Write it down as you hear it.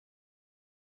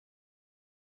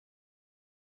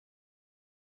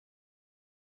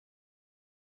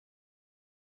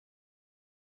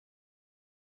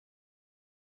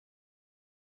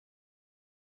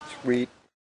Sweet.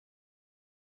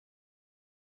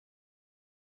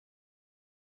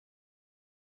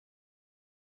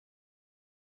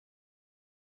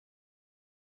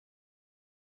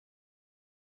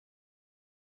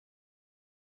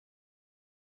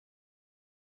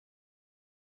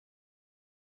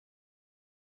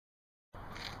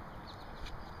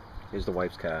 Here's the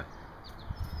wife's car.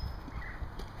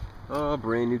 Oh,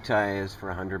 brand new tires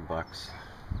for $100. I'll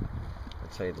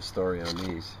tell you the story on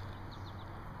these.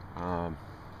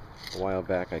 A while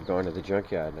back, I'd gone to the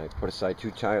junkyard and I put aside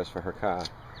 2 tires for her car.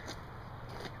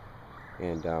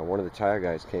 And one of the tire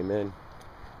guys came in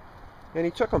and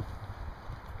he took them.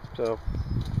 So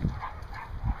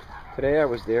today I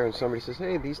was there and somebody says,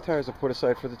 "Hey, these tires are put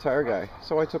aside for the tire guy."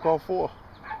 So I took all 4.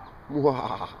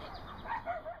 Wow.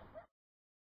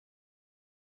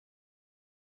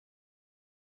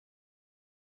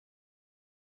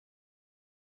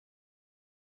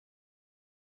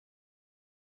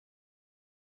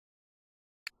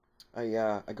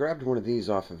 I grabbed one of these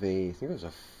off of I think it was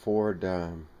a Ford.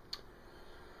 Oh,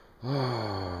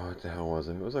 what the hell was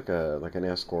it? It was like an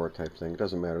Escort type thing. It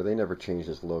doesn't matter. They never changed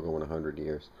this logo in 100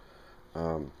 years.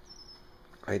 I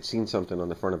had seen something on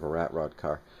the front of a rat rod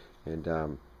car, and I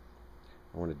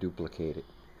want to duplicate it.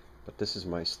 But this is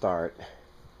my start.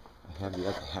 I have the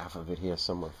other half of it here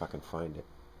somewhere if I can find it.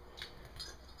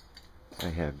 I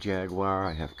have Jaguar.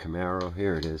 I have Camaro.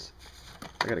 Here it is.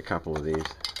 I got a couple of these.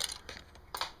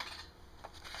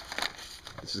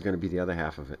 This is going to be the other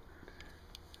half of it.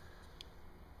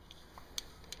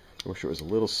 I wish it was a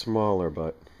little smaller,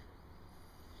 but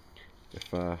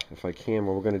if I can,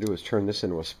 what we're going to do is turn this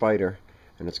into a spider,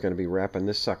 and it's going to be wrapping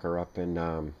this sucker up in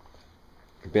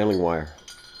baling wire.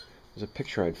 There's a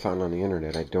picture I'd found on the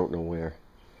internet. I don't know where,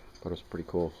 but it was pretty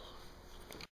cool.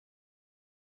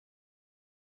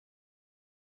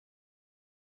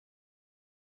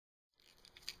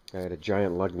 I had a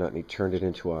giant lug nut, and he turned it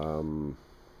into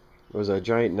it was a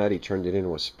giant nut. He turned it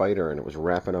into a spider, and it was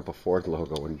wrapping up a Ford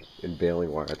logo in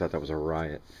baling wire. I thought that was a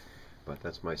riot, but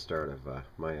that's my start of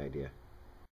my idea.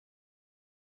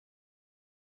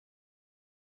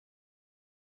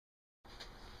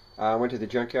 I went to the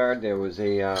junkyard. There was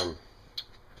a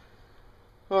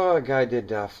guy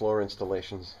did floor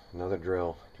installations. Another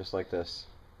drill, just like this.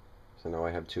 So now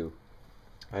I have 2.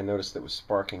 I noticed it was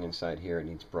sparking inside here. It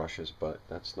needs brushes, but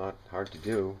that's not hard to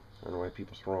do. I don't know why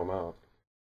people throw them out.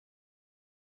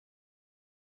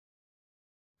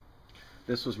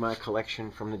 This was my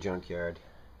collection from the junkyard.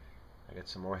 I got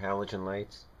some more halogen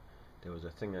lights. There was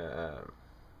a thing of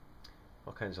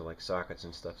all kinds of like sockets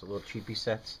and stuff. So little cheapy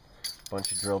sets, a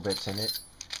bunch of drill bits in it,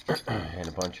 and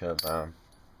a bunch of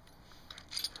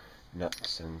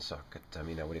nuts and socket. I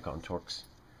mean, what do you call them? Torx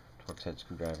head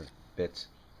screwdriver bits,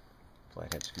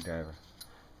 flathead screwdriver,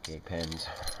 gay pens,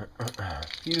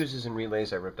 fuses and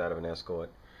relays I ripped out of an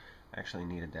Escort. I actually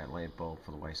needed that light bulb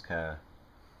for the wife's car.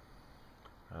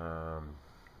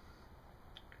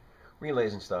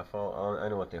 Relays and stuff. I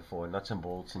know what they're for. Nuts and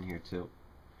bolts in here too.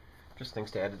 Just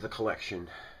things to add to the collection.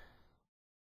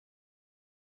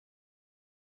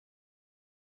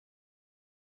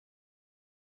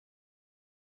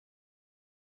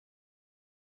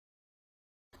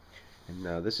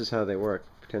 And this is how they work.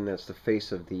 Pretend that's the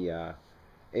face of the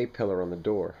A-pillar on the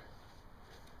door.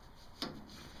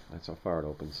 That's how far it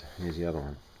opens. Here's the other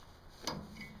one.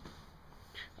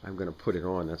 I'm going to put it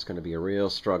on. That's going to be a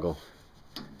real struggle.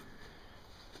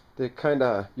 They kind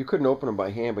of, you couldn't open them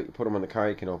by hand, but you put them on the car,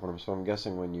 you can open them. So I'm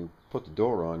guessing when you put the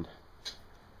door on,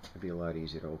 it'd be a lot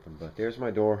easier to open. But there's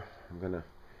my door. I'm going to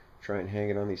try and hang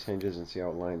it on these hinges and see how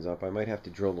it lines up. I might have to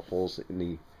drill the holes in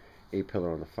the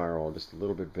A-pillar on the firewall just a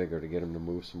little bit bigger to get them to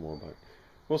move some more, but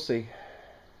we'll see.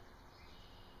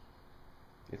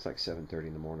 It's like 7:30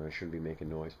 in the morning. I shouldn't be making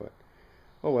noise, but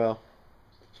oh well.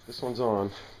 This one's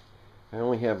on. I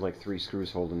only have like 3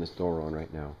 screws holding this door on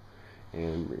right now.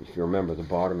 And if you remember, the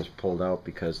bottom is pulled out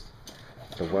because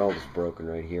the weld is broken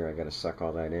right here. I got to suck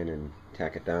all that in and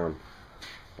tack it down.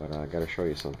 But I got to show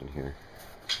you something here.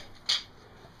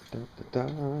 Da, da,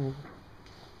 da.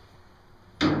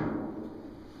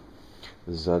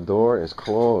 The door is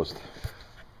closed.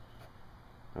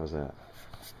 How's that?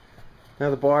 Now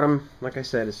the bottom, like I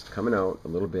said, is coming out a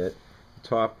little bit. The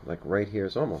top, like right here,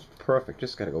 is almost perfect.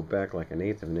 Just got to go back like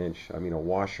 1/8 of an inch. I mean, a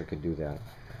washer could do that.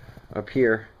 Up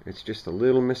here, it's just a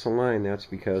little misaligned. That's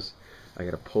because I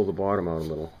got to pull the bottom out a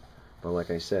little. But like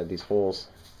I said, these holes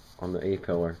on the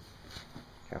A-pillar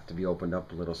have to be opened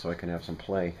up a little so I can have some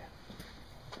play.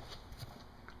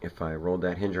 If I rolled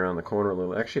that hinge around the corner a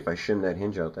little, actually if I shim that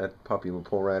hinge out, that puppy will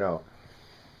pull right out.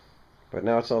 But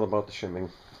now it's all about the shimming.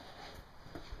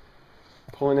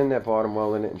 pulling in that bottom,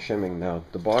 welding it, and shimming. Now,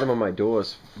 the bottom of my door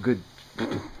is good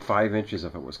 5 inches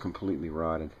of it was completely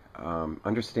rotted.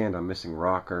 Understand I'm missing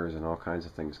rockers and all kinds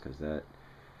of things because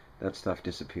that stuff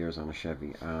disappears on a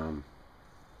Chevy. No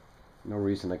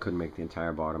reason I couldn't make the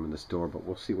entire bottom of this door, but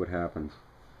we'll see what happens.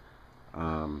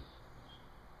 But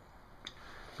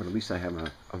at least I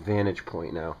have a vantage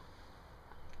point now,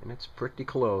 and it's pretty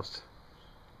close.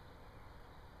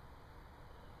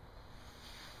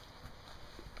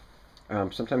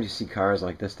 Sometimes you see cars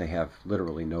like this, they have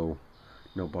literally no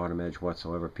bottom edge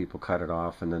whatsoever. People cut it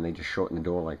off and then they just shorten the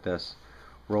door like this,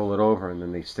 roll it over, and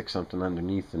then they stick something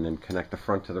underneath and then connect the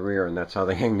front to the rear, and that's how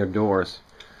they hang their doors.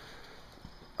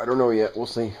 I don't know yet, we'll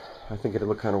see. I think it'll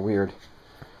look kind of weird.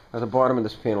 The bottom of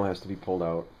this panel has to be pulled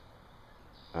out.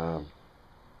 I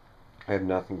have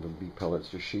nothing but B pellets,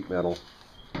 just sheet metal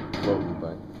floating,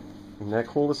 but isn't that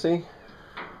cool to see?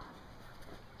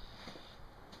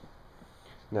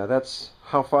 Now that's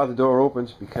how far the door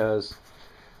opens, because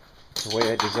the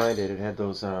way I designed it, it had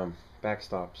those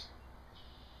backstops.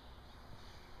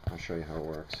 I'll show you how it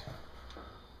works.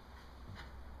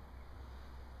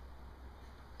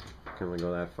 Can only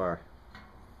go that far.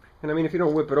 And I mean, if you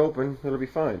don't whip it open, it'll be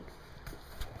fine.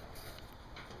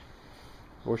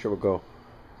 I wish it would go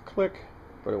click,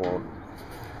 but it won't.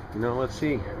 You know, let's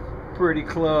see. Pretty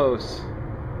close.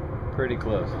 Pretty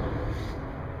close.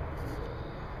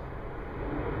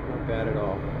 Not bad at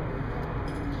all.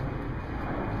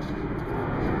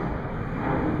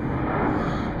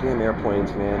 Damn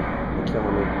airplanes, man. They're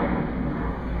killing me.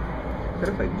 What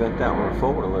if I bent that one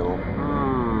forward a little?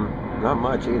 Not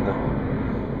much either.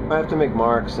 I have to make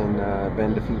marks and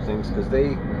bend a few things because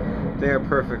they are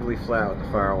perfectly flat with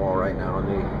the firewall right now,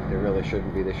 and they really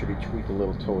shouldn't be. They should be tweaked a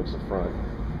little towards the front.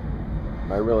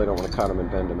 I really don't want to cut them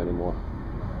and bend them anymore,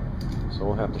 so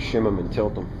we'll have to shim them and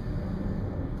tilt them.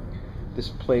 This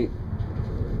plate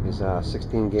is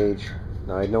 16 gauge.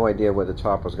 Now I had no idea where the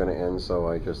top was going to end, so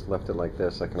I just left it like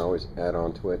this. I can always add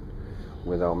on to it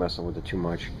without messing with it too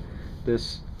much.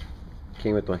 This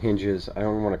came with the hinges. I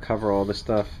don't want to cover all this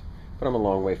stuff, but I'm a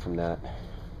long way from that.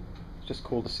 It's just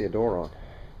cool to see a door on.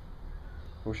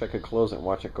 I wish I could close it and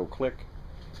watch it go click.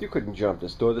 You couldn't jump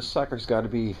this door. This sucker's got to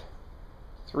be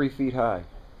 3 feet high.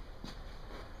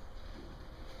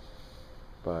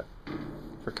 But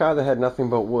for a car that had nothing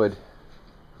but wood,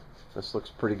 this looks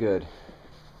pretty good.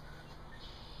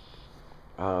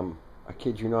 I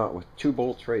kid you not, with 2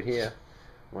 bolts right here,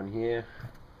 one here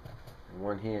and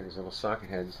one here, these little socket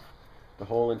heads, the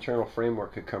whole internal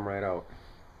framework could come right out.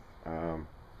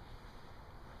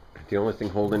 The only thing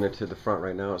holding it to the front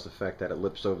right now is the fact that it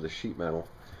lips over the sheet metal,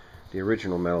 the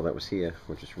original metal that was here,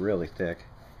 which is really thick.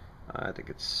 I think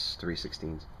it's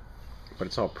 3/16, but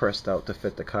it's all pressed out to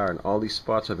fit the car, and all these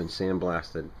spots have been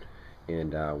sandblasted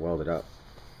and welded up.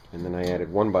 And then I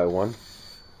added 1 by 1,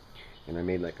 and I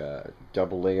made like a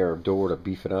double layer of door to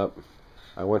beef it up.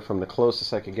 I went from the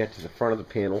closest I could get to the front of the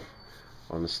panel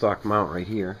on the stock mount right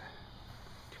here.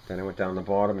 Then I went down the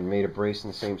bottom and made a brace in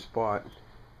the same spot,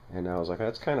 and I was like,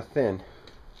 that's kind of thin.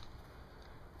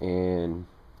 And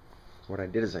what I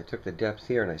did is I took the depth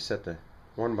here and I set the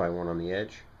 1 by 1 on the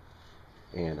edge,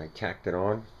 and I tacked it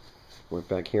on, went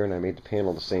back here, and I made the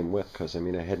panel the same width, because I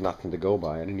mean I had nothing to go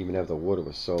by. I didn't even have the wood, it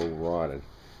was so rotted.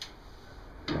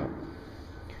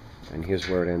 And here's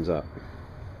where it ends up.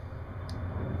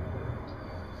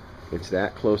 It's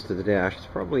that close to the dash. It's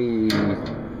probably,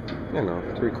 I don't know,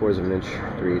 3/4 of an inch,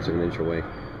 3/8 of an inch away.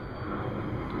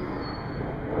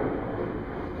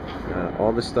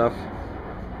 All this stuff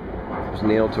was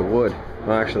nailed to wood.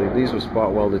 Well, actually, these were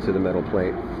spot welded to the metal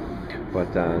plate. But,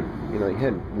 you know, you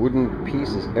had wooden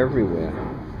pieces everywhere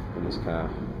in this car.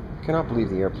 I cannot believe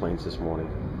the airplanes this morning.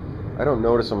 I don't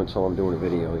notice them until I'm doing a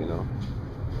video, you know.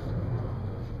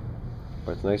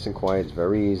 But it's nice and quiet. It's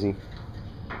very easy.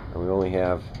 And we only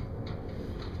have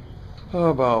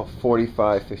about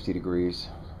 45, 50 degrees.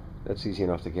 That's easy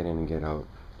enough to get in and get out.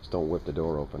 Just don't whip the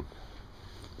door open.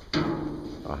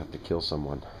 I'll have to kill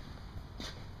someone.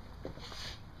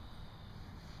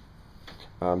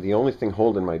 The only thing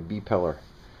holding my B-Peller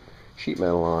sheet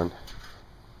metal on,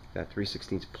 that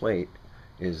 3/16 plate,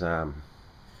 is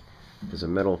there's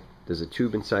a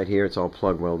tube inside here. It's all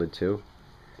plug welded too.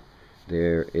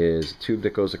 There is a tube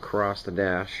that goes across the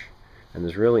dash, and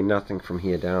there's really nothing from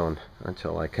here down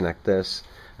until I connect this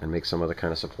and make some other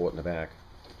kind of support in the back.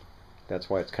 That's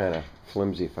why it's kind of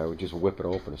flimsy. If I would just whip it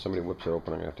open, if somebody whips it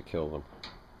open, I'm going to have to kill them.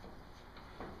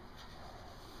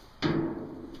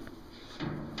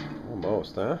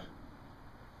 Almost, huh?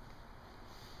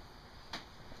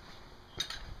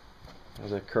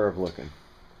 How's that curve looking?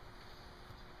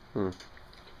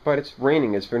 But it's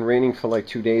raining. It's been raining for like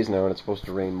 2 days now, and it's supposed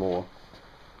to rain more.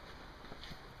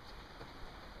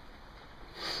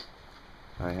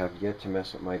 I have yet to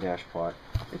mess with my dash pot.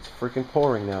 It's freaking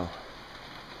pouring now.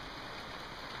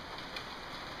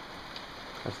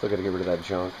 I still gotta get rid of that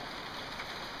junk.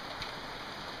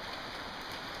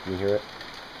 Can you hear it?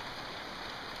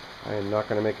 I am not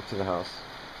gonna make it to the house.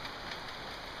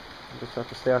 I just have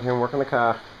to stay out here and work on the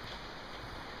car.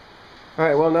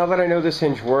 Alright, well, now that I know this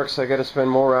hinge works, I gotta spend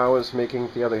more hours making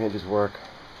the other hinges work.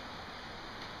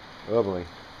 Oh boy.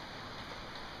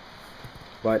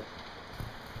 But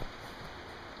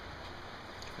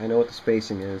I know what the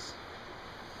spacing is.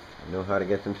 I know how to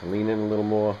get them to lean in a little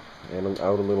more and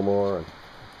out a little more, and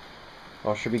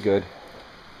all should be good.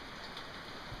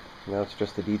 Now it's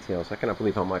just the details. I cannot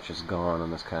believe how much is gone on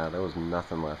this car. There was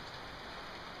nothing left.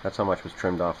 That's how much was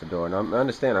trimmed off the door. Now I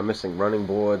understand I'm missing running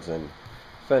boards and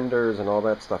fenders and all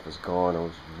that stuff is gone. It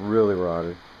was really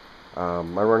rotted.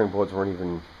 My running boards weren't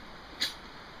even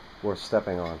worth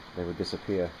stepping on. They would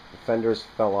disappear. The fenders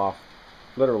fell off,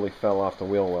 literally fell off the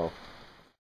wheel well.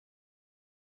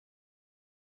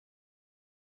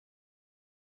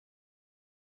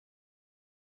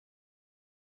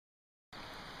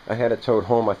 I had it towed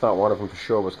home. I thought one of them for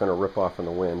sure was going to rip off in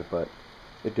the wind, but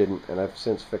it didn't, and I've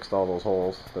since fixed all those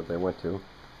holes that they went to.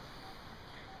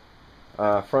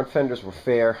 Front fenders were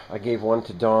fair. I gave one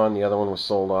to Dawn, the other one was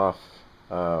sold off.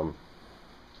 So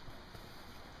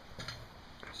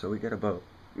we got about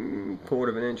 1/4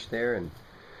 of an inch there, and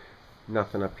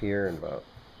nothing up here, and about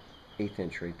 1/8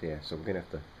 inch right there. So we're going to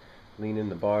have to lean in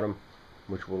the bottom,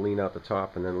 which will lean out the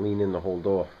top, and then lean in the whole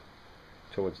door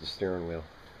towards the steering wheel.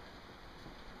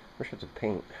 Wish it's a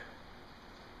paint.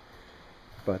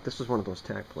 But this was one of those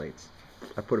tack plates.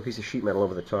 I put a piece of sheet metal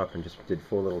over the top and just did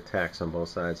 4 little tacks on both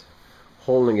sides,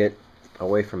 holding it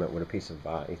away from it with a piece of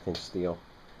 1/8 inch steel.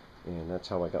 And that's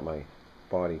how I got my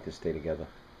body to stay together.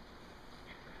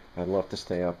 I'd love to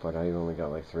stay up, but I only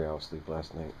got like 3 hours sleep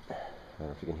last night. I don't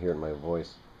know if you can hear it in my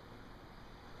voice.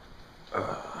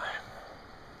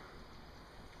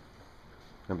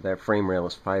 Remember, that frame rail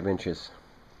is 5 inches.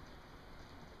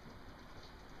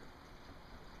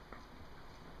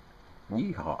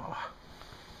 Yeehaw.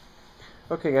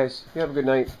 Okay guys, you have a good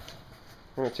night.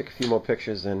 I'm going to take a few more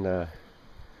pictures, and I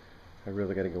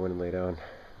really got to go in and lay down.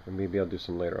 Or maybe I'll do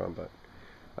some later on, but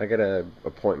I got an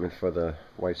appointment for the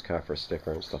wife's car for a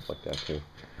sticker and stuff like that too.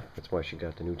 That's why she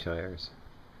got the new tires.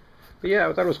 But yeah,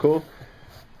 I thought it was cool.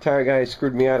 Tire guy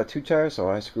screwed me out of 2 tires, so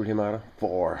I screwed him out of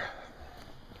 4.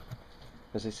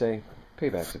 As they say,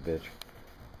 payback's a bitch.